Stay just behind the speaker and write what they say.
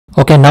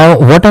Okay, now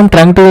what I'm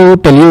trying to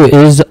tell you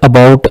is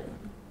about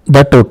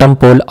the totem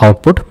pole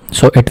output.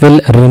 So it will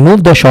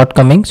remove the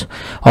shortcomings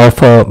of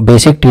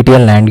basic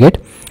TTL NAND gate,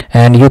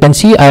 and you can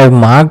see I have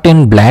marked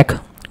in black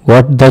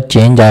what the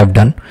change I have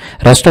done.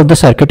 Rest of the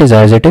circuit is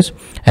as it is,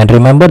 and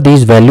remember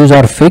these values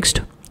are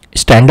fixed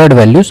standard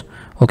values.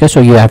 Okay,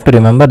 so you have to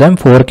remember them: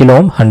 4 kilo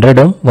ohm, 100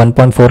 ohm,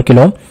 1.4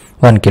 kilo ohm,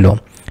 1 kilo ohm.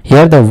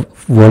 Here the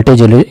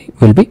voltage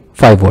will be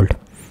 5 volt.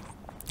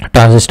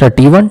 Transistor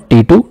T1,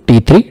 T2,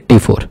 T3,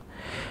 T4.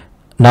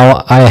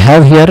 Now I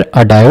have here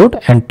a diode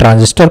and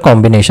transistor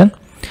combination,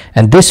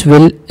 and this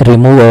will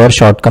remove our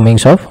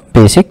shortcomings of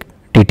basic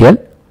TTL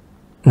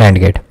NAND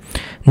gate.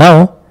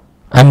 Now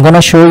I'm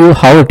gonna show you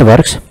how it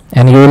works,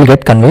 and you will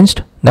get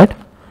convinced that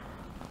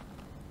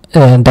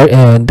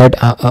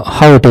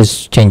how it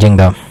is changing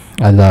the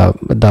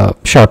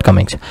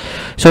shortcomings.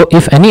 So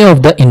if any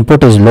of the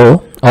input is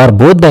low or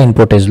both the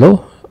input is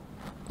low,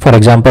 for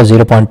example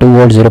 0.2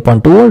 volt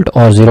 0.2 volt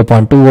or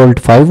 0.2 volt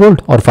 5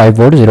 volt or 5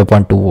 volt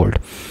 0.2 volt,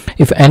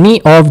 if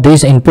any of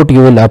these input you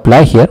will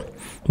apply here,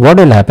 what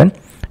will happen?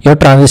 Your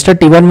transistor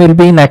T1 will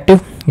be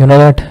inactive. You know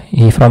that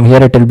from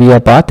here it will be a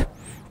path,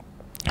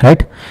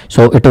 right?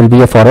 So it will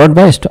be a forward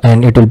biased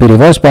and it will be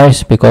reverse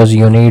biased, because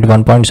you need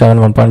 1.7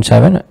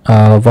 0.7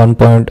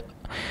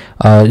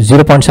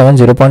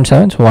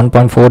 0.7, so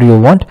 1.4 you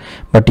want,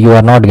 but you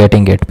are not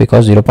getting it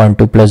because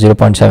 0.2 plus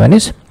 0.7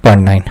 is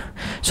 0.9.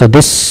 So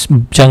this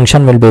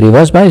junction will be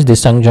reverse biased,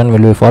 this junction will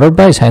be forward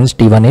biased, hence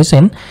T1 is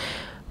in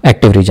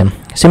active region,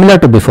 similar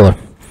to before.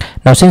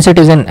 Now since it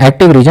is in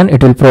active region,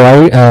 it will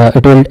provide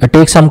it will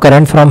take some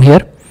current from here,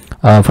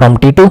 from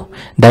T2.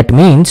 That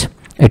means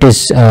it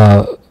is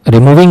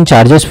removing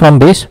charges from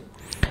base,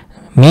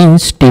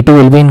 means T2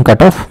 will be in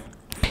cutoff.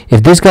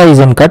 If this guy is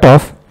in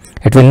cutoff,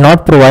 it will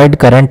not provide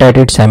current at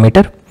its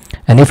emitter,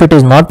 and if it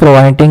is not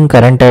providing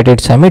current at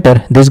its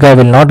emitter, this guy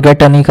will not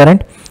get any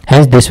current,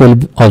 hence this will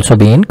also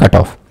be in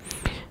cutoff.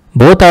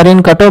 Both are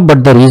in cutoff,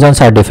 but the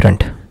regions are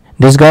different.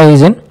 This guy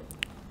is in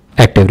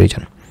active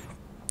region.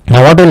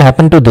 Now what will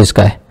happen to this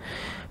guy?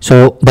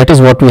 So that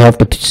is what we have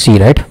to see,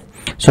 right?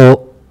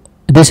 So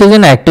this is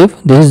in active,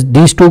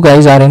 these two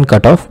guys are in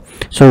cutoff.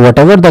 So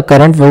whatever the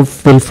current will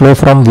flow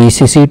from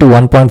VCC to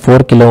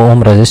 1.4 kilo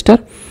ohm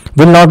resistor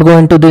will not go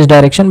into this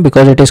direction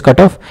because it is cut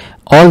off.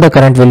 All the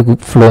current will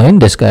flow in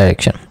this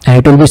direction, and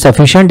it will be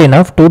sufficient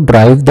enough to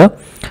drive the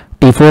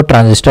T4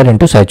 transistor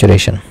into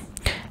saturation.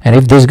 And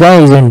if this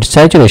guy is in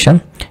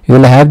saturation, you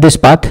will have this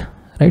path,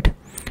 right?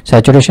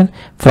 Saturation.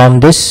 From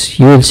this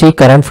you will see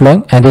current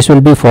flowing, and this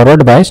will be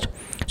forward biased,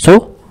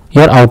 so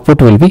your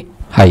output will be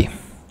high.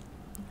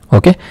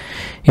 Okay,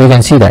 you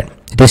can see that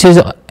this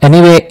is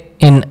anyway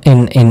in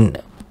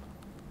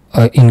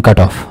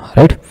cutoff,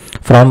 right?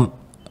 From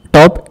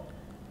top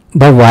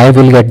the Y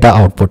will get the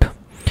output.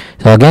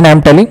 So again I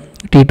am telling,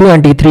 T2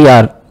 and T3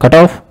 are cut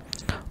off.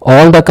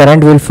 All the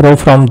current will flow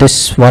from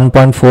this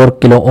 1.4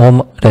 kilo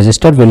ohm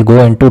resistor will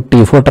go into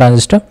T4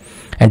 transistor,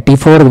 and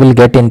T4 will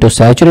get into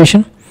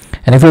saturation,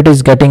 and if it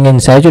is getting in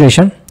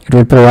saturation, it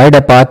will provide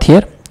a path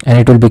here, and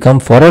it will become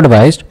forward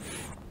biased,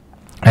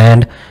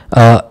 and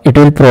it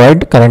will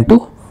provide current to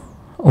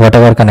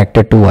whatever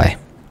connected to Y.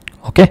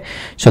 Okay,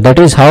 so that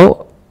is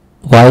how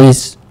Y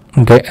is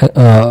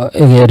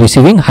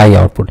receiving high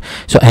output.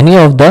 So any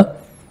of the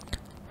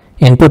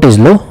input is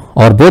low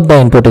or both the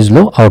input is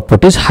low,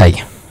 output is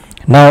high.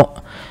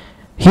 Now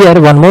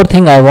here one more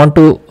thing I want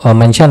to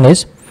mention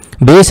is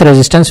base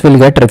resistance will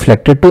get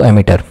reflected to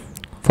emitter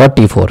for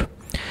T4.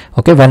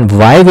 Okay, when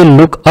Y will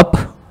look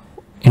up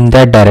in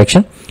that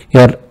direction,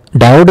 your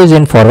diode is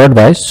in forward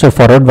bias, so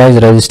forward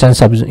bias resistance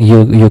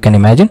you can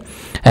imagine,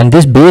 and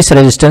this base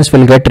resistance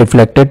will get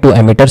reflected to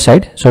emitter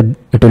side, so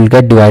it will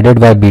get divided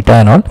by beta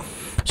and all,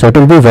 so it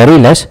will be very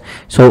less.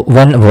 So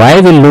when Y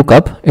will look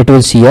up, it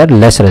will see a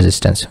less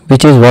resistance,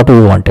 which is what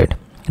we wanted,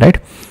 right?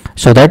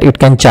 So that it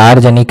can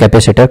charge any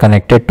capacitor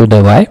connected to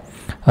the Y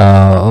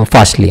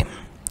fastly.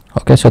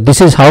 Okay, so this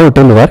is how it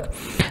will work.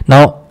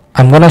 Now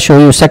I'm gonna show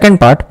you second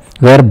part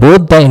where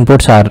both the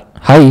inputs are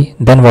high.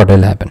 Then what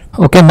will happen?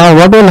 Okay, now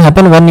what will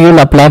happen when you will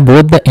apply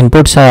both the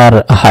inputs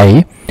are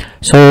high?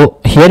 So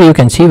here you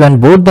can see when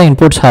both the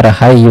inputs are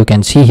high, you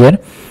can see here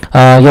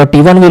your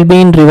T1 will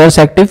be in reverse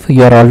active.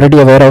 You are already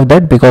aware of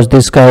that because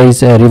this guy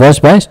is reverse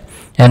biased,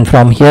 and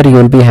from here you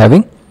will be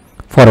having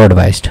forward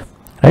biased,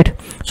 right?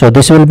 So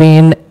this will be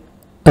in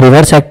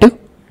reverse active,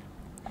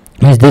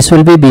 means this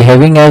will be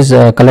behaving as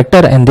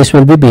collector and this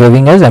will be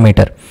behaving as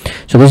emitter.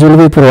 So this will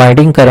be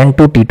providing current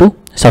to T2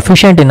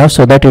 sufficient enough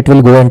so that it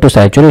will go into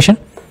saturation,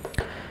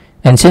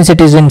 and since it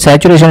is in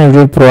saturation, it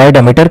will provide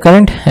emitter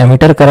current.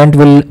 Emitter current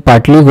will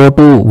partly go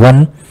to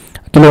 1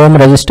 kilo ohm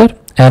resistor,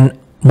 and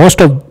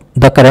most of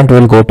the current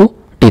will go to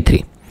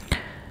T3.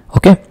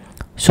 Okay,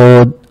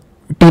 so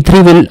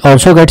T3 will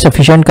also get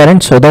sufficient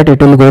current so that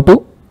it will go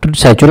to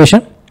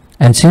saturation,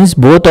 and since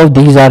both of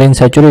these are in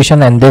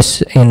saturation and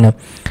this in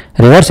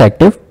reverse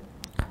active,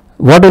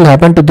 what will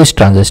happen to this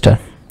transistor?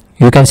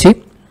 You can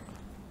see,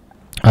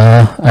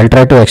 I'll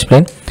try to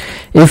explain.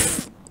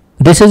 If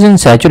this is in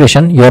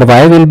saturation, your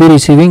Y will be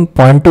receiving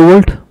 0.2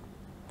 volt,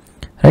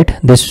 right?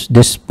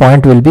 This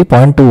point will be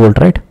 0.2 volt,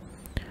 right?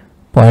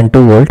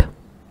 0.2 volt.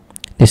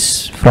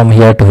 This from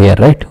here to here,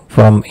 right?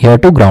 From here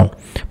to ground,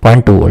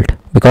 0.2 volt,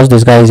 because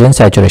this guy is in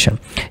saturation.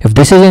 If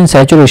this is in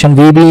saturation,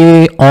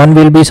 VB on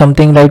will be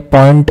something like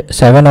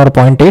 0.7 or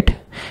 0.8.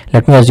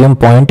 Let me assume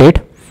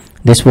 0.8,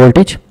 this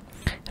voltage,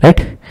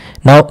 right?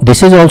 Now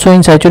this is also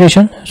in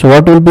saturation, so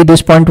what will be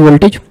this point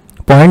voltage?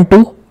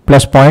 0.2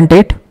 plus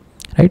 0.8,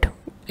 right?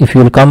 If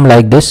you will come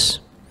like this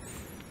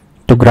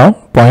to ground,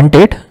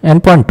 0.8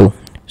 and 0.2,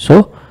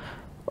 so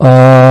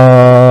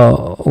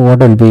what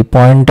will be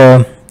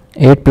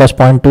 0.8 plus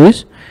 0.2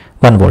 is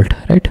 1 volt,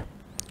 right?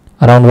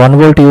 Around 1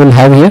 volt you will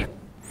have here.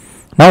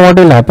 Now what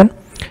will happen?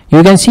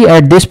 You can see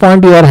at this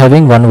point you are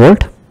having 1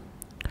 volt,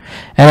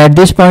 and at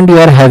this point you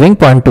are having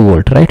 0.2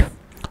 volt, right?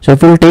 So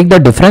if you will take the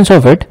difference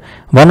of it,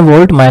 1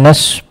 volt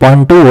minus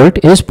 0.2 volt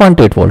is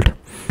 0.8 volt.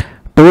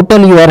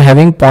 Total you are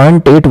having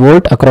 0.8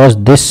 volt across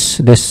this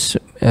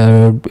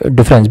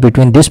difference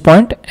between this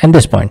point and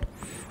this point.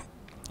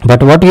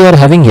 But what you are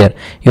having here,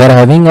 you are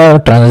having a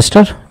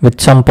transistor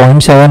with some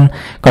 0.7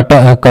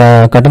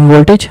 cut-in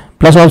voltage,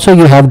 plus also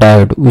you have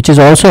diode which is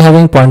also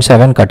having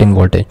 0.7 cut-in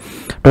voltage.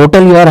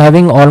 Total you are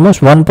having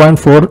almost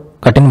 1.4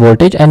 cut-in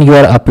voltage, and you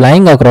are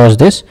applying across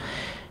this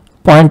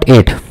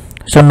 0.8.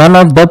 So none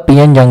of the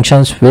PN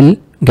junctions will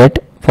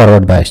get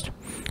forward biased,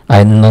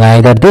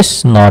 neither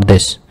this nor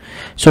this.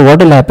 So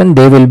what will happen?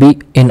 They will be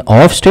in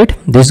off state.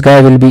 This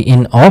guy will be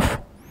in off,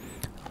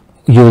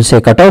 you will say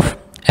cutoff,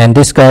 and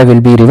this guy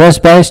will be reverse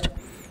biased,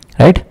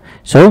 right?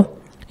 So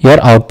your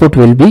output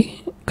will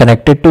be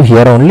connected to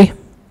here only,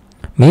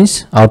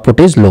 means output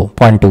is low,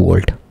 0.2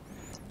 volt.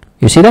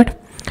 You see that?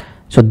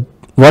 So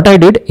what I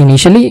did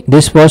initially,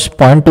 this was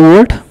 0.2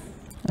 volt,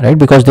 right?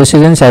 Because this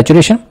is in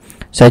saturation.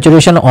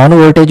 Saturation on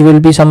voltage will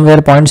be somewhere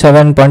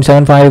 0.7,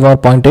 0.75 or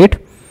 0.8.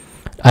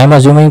 I am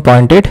assuming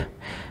 0.8.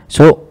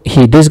 So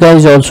this guy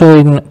is also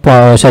in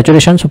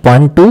saturation, so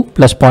 0.2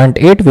 plus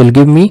 0.8 will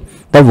give me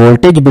the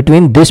voltage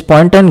between this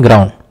point and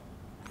ground.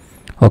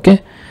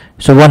 Okay,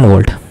 so 1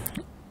 volt.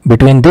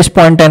 Between this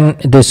point and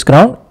this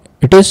ground,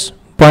 it is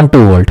 0.2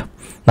 volt.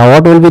 Now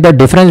what will be the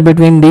difference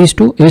between these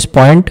two is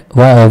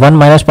 0.1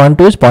 minus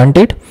 0.2 is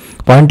 0.8.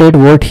 0.8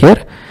 volt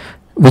here,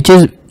 which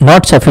is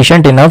not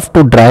sufficient enough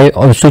to drive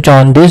or switch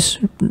on this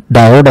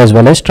diode as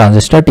well as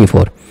transistor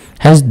T4.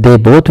 Hence they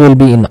both will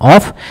be in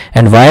off,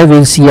 and Y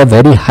will see a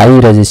very high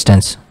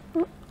resistance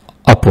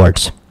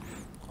upwards.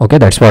 Okay,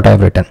 that's what I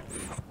have written.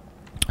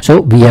 So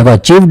we have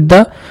achieved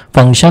the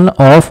function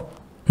of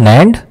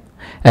NAND,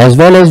 as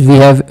well as we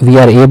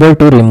are able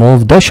to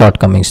remove the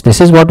shortcomings.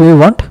 This is what we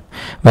want.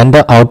 When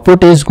the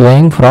output is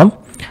going from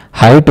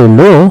high to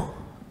low,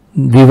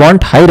 we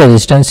want high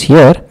resistance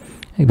here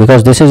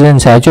because this is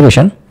in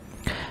saturation,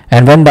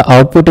 and when the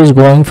output is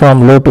going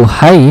from low to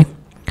high,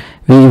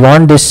 we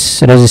want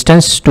this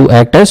resistance to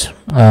act as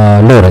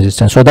low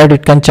resistance, so that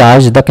it can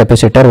charge the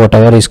capacitor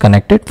whatever is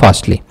connected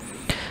fastly,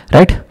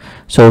 right?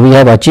 So we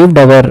have achieved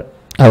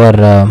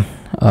our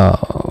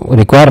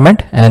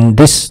requirement, and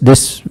this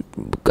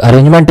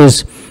arrangement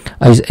is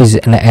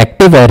an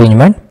active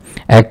arrangement.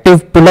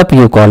 Active pull up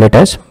you call it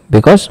as,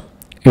 because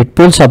it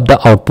pulls up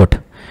the output,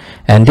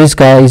 and this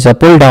guy is a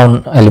pull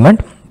down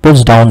element,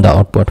 pulls down the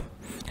output,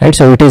 right?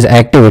 So it is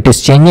active, it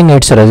is changing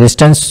its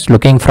resistance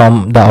looking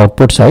from the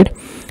output side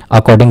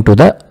according to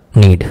the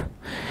need.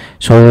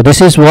 So this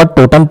is what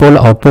totem pole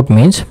output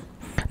means.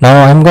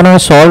 Now I'm gonna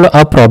solve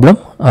a problem.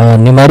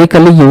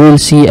 Numerically you will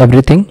see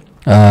everything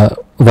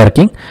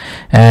working,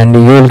 and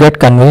you will get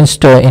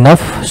convinced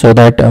enough so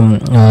that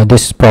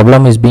this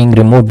problem is being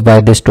removed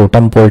by this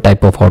totem pole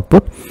type of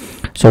output.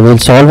 So we'll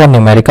solve a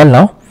numerical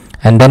now,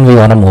 and then we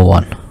want to move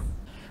on.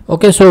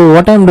 Okay, so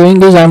what I'm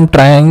doing is I'm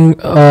trying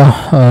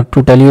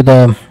to tell you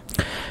the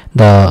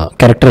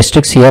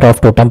characteristics here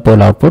of totem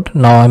pole output.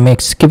 Now I'm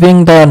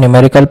skipping the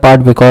numerical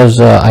part because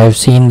I have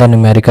seen the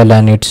numerical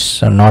and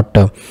it's not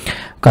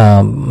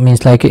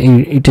means like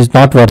it is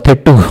not worth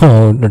it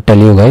to tell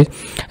you guys.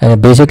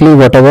 Basically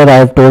whatever I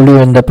have told you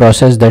in the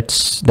process,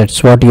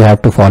 that's what you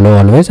have to follow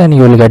always, and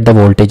you will get the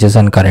voltages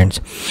and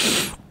currents.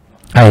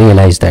 I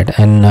realize that,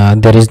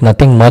 and there is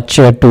nothing much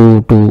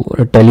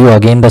to tell you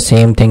again the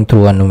same thing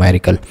through a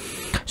numerical.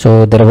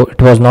 So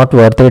it was not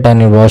worth it,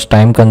 and it was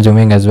time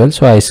consuming as well,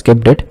 so I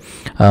skipped it.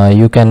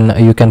 You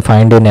can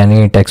find in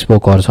any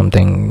textbook or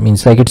something.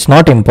 Means like it's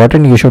not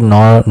important, you should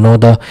know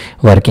the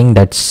working,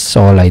 that's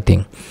all I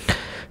think.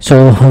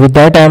 So with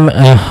that I'm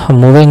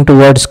moving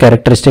towards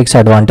characteristics,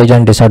 advantage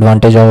and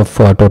disadvantage of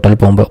total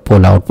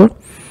pole output.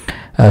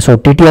 So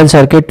TTL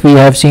circuit, we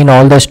have seen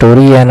all the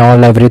story and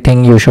all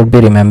everything you should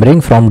be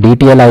remembering. From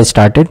DTL I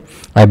started,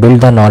 I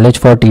built the knowledge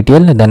for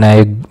TTL, then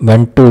I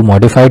went to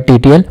modified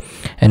TTL,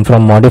 and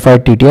from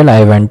modified TTL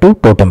I went to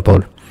totem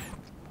pole.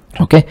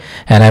 Okay,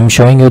 and I'm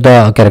showing you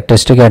the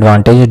characteristic,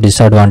 advantages,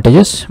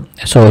 disadvantages.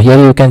 So here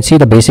you can see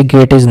the basic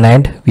gate is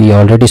NAND, we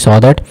already saw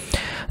that.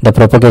 The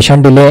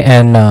propagation delay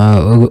and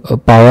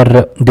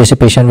power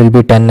dissipation will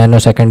be 10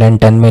 nanosecond and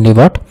 10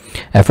 milliwatt.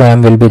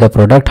 FOM will be the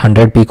product,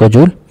 100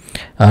 picojoule.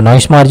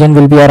 Noise margin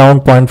will be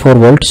around 0.4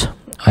 volts.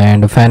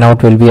 and fan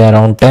out will be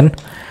around 10.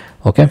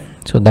 Okay,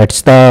 so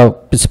that's the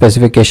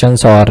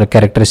specifications or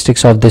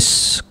characteristics of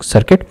this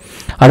circuit.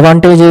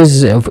 Advantage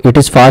is it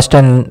is fast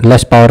and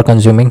less power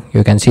consuming.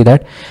 You can see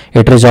that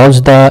it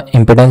resolves the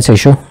impedance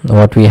issue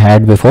what we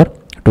had before,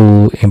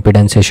 two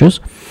impedance issues.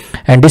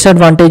 And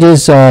disadvantage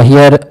is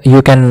here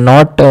you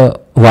cannot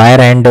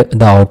wire end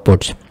the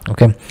outputs.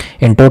 Okay,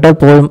 in totem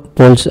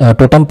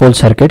pole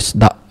circuits,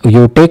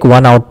 you take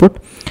one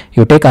output,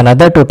 you take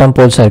another totem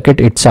pole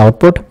circuit, its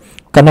output,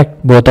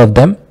 connect both of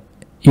them.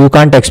 You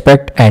can't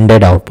expect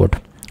ANDed output.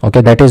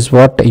 Okay, that is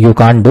what you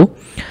can't do.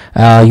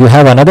 You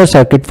have another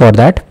circuit for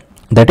that,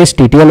 that is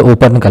TTL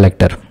open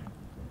collector.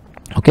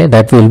 Okay,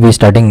 that we'll be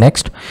studying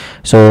next.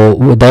 So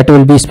that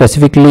will be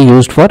specifically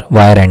used for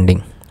wire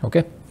ending.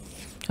 Okay,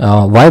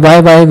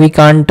 why we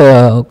can't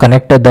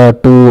connect the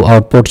two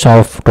outputs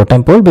of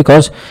totem pole?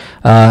 Because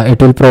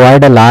it will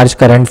provide a large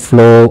current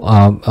flow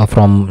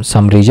from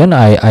some region.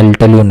 I'll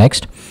tell you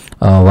next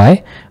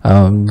why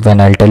when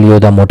I'll tell you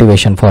the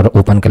motivation for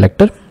open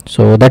collector.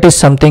 So that is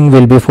something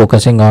we'll be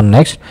focusing on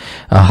next,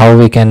 how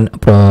we can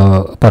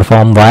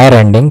perform wire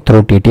ending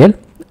through TTL.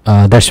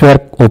 That's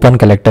where open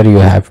collector you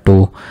have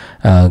to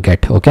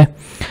get. Okay,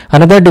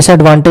 another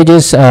disadvantage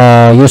is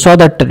you saw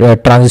that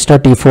transistor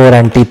T4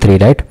 and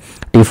T3, right?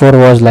 T4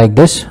 was like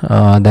this,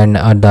 then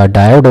the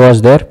diode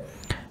was there,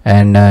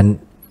 and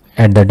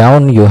at the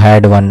down you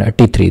had one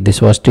T3.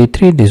 This was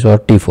T3, this was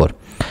T4.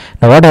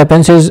 Now what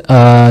happens is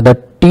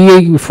the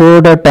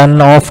T4 the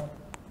turn off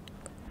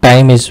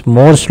time is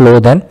more slow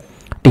than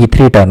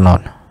T3 turn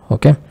on.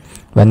 Okay,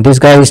 when this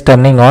guy is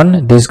turning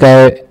on, this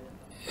guy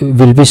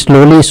will be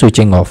slowly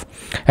switching off.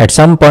 At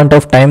some point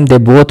of time they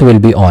both will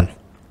be on,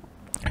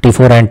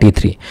 T4 and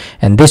T3,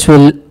 and this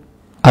will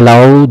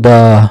allow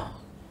the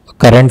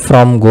current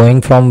from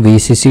going from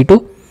VCC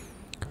to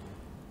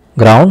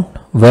ground,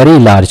 very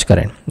large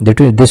current.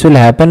 This will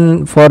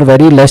happen for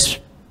very less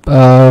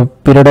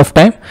period of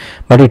time,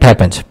 but it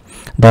happens.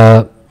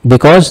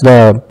 Because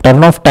the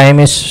turn off time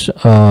is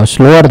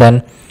slower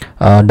than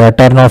the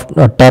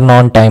turn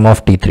on time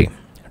of T3.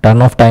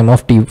 Turn off time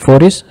of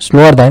T4 is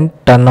slower than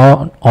turn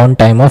on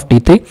time of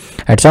T3.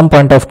 At some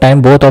point of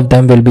time both of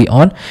them will be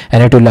on,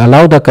 and it will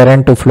allow the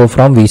current to flow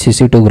from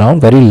VCC to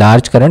ground, very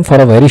large current for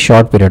a very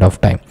short period of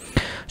time.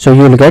 So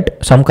you will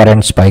get some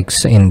current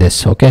spikes in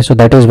this. Okay, so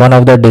that is one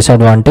of the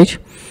disadvantage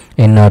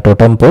in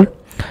totem pole.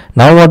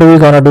 Now what we're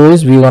gonna do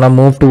is we're gonna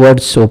move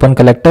towards open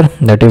collector,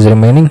 that is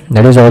remaining.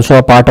 That is also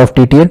a part of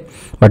TTL,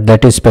 but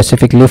that is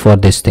specifically for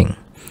this thing.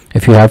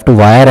 If you have to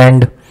wire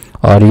end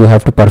or you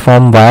have to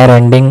perform wire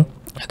ending,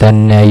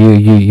 then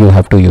you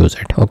have to use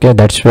it. Okay,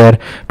 that's where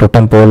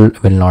totem pole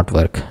will not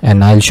work,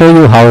 and I'll show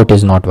you how it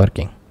is not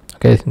working.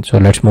 Okay, so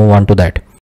let's move on to that.